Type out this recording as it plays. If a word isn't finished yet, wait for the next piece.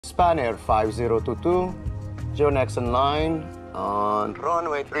Spanair 5022, Geonex and line on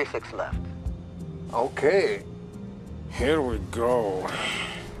runway 36 left. Okay, here we go.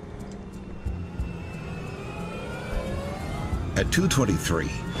 At 2:23,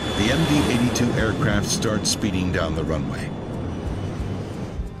 the MD-82 aircraft starts speeding down the runway.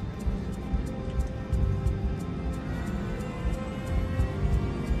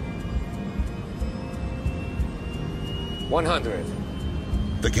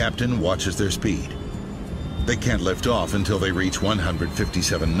 The captain watches their speed. They can't lift off until they reach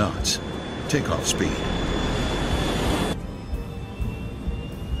 157 knots. Takeoff speed.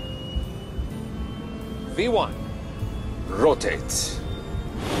 V1, rotate.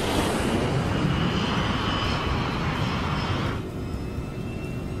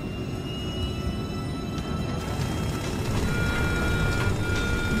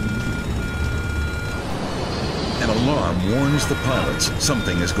 An alarm warns the pilots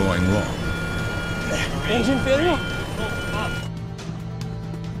something is going wrong. Engine failure?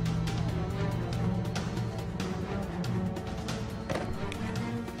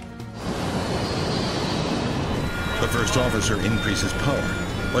 The first officer increases power,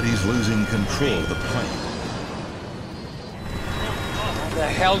 but he's losing control of the plane. How the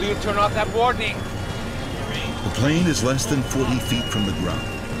hell do you turn off that warning? The plane is less than 40 feet from the ground.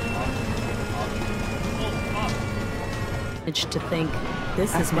 To think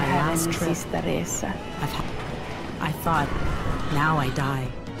this is my last trip. I thought, now I die.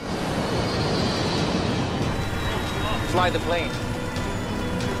 Fly the plane.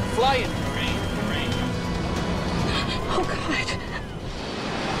 Fly it.